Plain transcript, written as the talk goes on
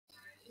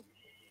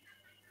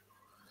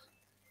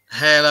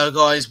Hello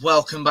guys,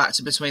 welcome back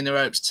to Between the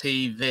Ropes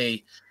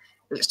TV.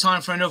 It's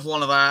time for another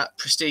one of our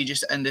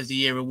prestigious end of the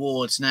year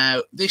awards.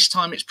 Now, this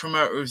time it's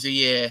Promoter of the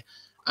Year,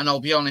 and I'll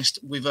be honest,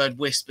 we've heard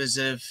whispers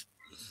of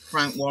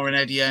Frank Warren,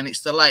 Eddie Hearn.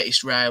 It's the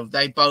latest row.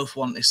 They both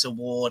want this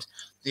award.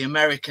 The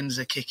Americans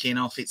are kicking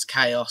off. It's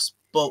chaos,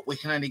 but we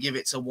can only give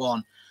it to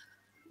one.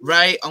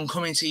 Ray, I'm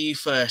coming to you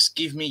first.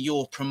 Give me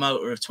your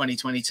Promoter of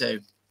 2022.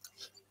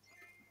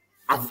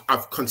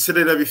 I've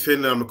considered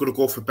everything. I'm going to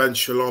go for Ben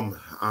Shalom.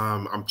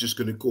 I'm just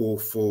going to go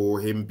for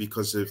him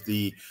because of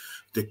the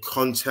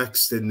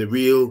context and the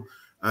real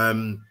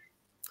the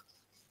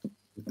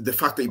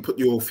fact that he put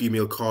the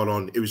all-female card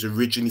on. It was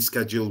originally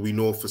scheduled, we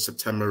know, for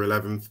September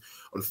 11th.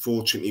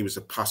 Unfortunately, it was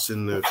a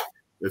passing of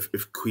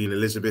Queen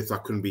Elizabeth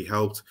that couldn't be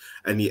helped,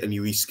 and he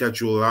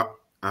rescheduled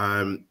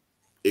that.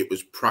 It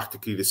was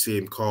practically the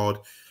same card.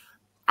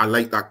 I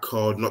like that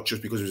card, not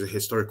just because it was a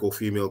historical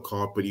female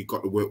card, but you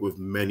got to work with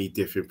many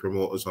different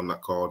promoters on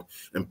that card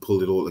and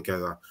pull it all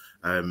together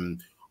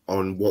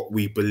on what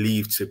we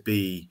believe to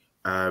be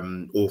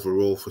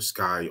overall for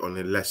Sky on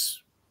a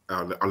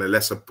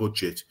lesser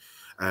budget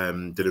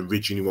than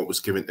originally what was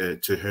given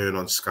to Hearn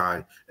on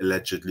Sky,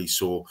 allegedly.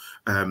 So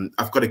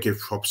I've got to give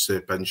props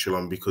to Ben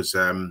Shalom because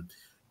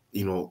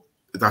you know,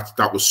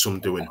 that was some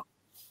doing.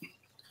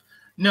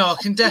 No, I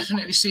can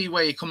definitely see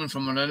where you're coming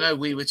from. And I know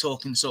we were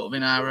talking sort of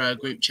in our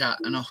group chat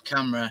and off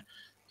camera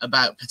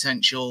about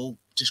potential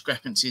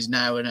discrepancies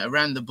now and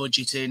around the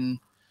budgeting.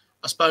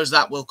 I suppose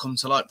that will come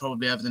to light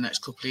probably over the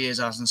next couple of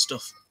years as and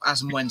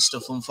when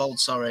stuff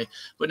unfolds, sorry.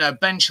 But no,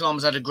 Ben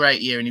Shalom's had a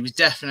great year and he was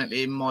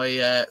definitely in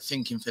my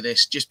thinking for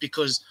this, just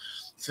because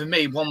for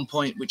me, one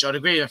point, which I'd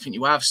agree with, I think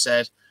you have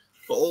said,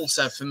 but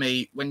also for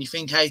me, when you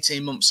think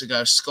 18 months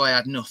ago, Sky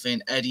had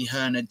nothing, Eddie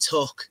Hearn had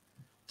took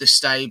the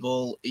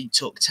stable, he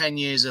took 10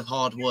 years of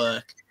hard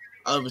work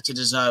over to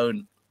the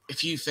zone.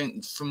 If you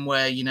think from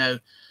where, you know,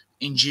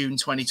 in June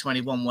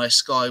 2021, where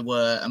Sky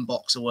were and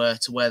Boxer were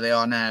to where they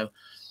are now,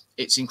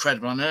 it's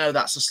incredible. I know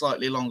that's a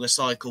slightly longer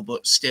cycle,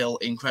 but still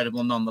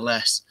incredible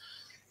nonetheless.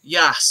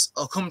 Yes,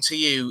 I'll come to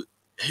you.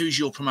 Who's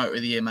your Promoter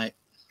of the Year, mate?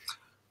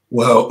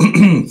 Well,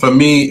 for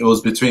me, it was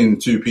between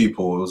two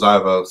people. It was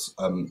either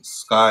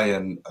Sky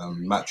and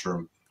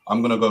Matchroom.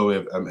 I'm going to go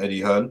with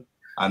Eddie Hearn.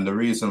 And the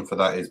reason for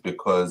that is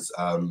because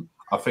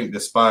I think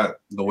despite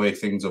the way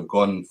things have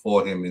gone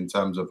for him in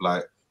terms of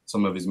like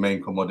some of his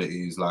main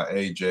commodities like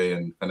AJ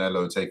and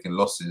Canelo taking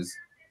losses,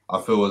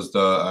 I feel as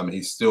though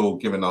he's still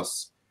giving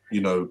us,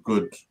 you know,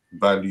 good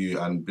value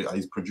and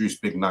he's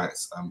produced big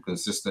nights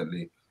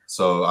consistently.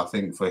 So I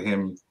think for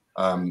him,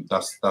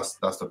 that's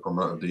the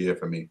Promoter of the Year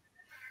for me.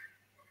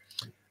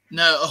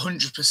 No,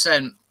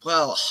 100%.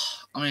 Well,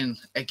 I mean,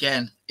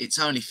 again, it's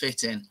only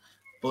fitting,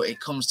 but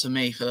it comes to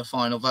me for the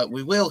final vote.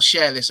 We will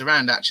share this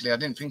around, actually. I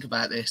didn't think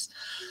about this.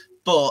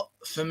 But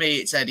for me,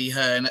 it's Eddie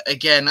Hearn.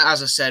 Again,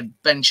 as I said,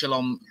 Ben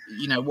Shalom,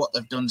 you know, what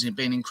they've done has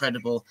been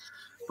incredible.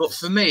 But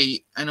for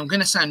me, and I'm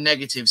going to sound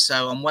negative,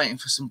 so I'm waiting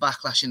for some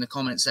backlash in the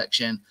comment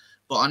section,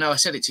 but I know I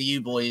said it to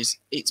you boys,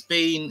 it's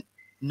been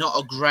not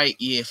a great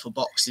year for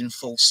boxing,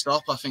 full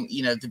stop. I think,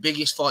 you know, the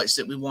biggest fights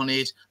that we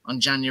wanted on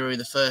January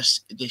the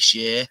 1st this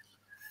year,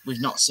 we've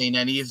not seen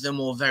any of them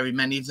or very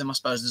many of them. I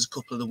suppose there's a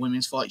couple of the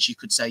women's fights you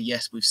could say,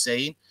 yes, we've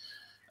seen.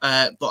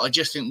 But I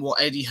just think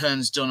what Eddie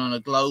Hearn's done on a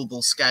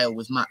global scale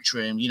with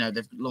Matchroom, you know,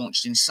 they've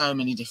launched in so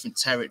many different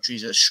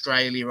territories.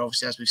 Australia,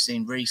 obviously, as we've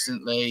seen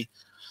recently.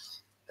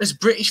 As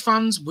British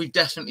fans, we've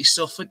definitely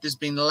suffered. There's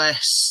been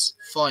less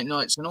fight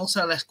nights and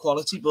also less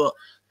quality, but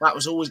that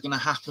was always going to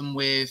happen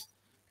with,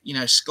 you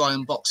know, Sky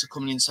and Boxer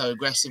coming in so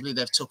aggressively.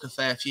 They've took a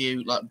fair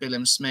few, like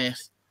Liam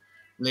Smith,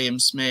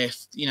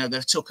 you know,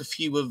 they've took a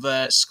few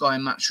of Sky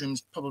and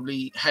Matchroom's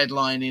probably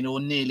headlining or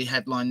nearly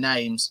headline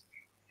names.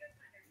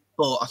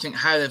 But I think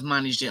how they've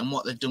managed it and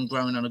what they've done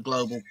growing on a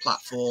global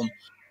platform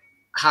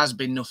has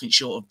been nothing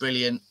short of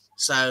brilliant.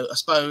 So I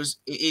suppose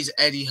it is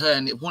Eddie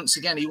Hearn. Once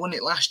again, he won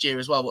it last year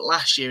as well. But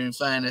last year, in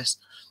fairness,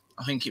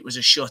 I think it was a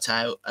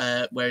shutout.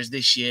 Whereas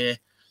this year,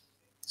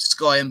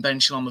 Sky and Ben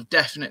Shalom have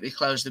definitely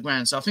closed the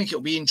ground. So I think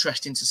it'll be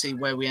interesting to see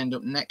where we end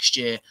up next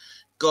year.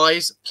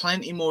 Guys,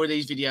 plenty more of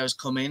these videos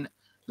coming.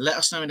 Let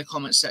us know in the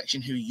comment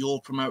section who your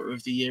Promoter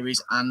of the Year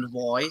is and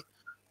why.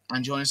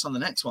 And join us on the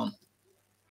next one.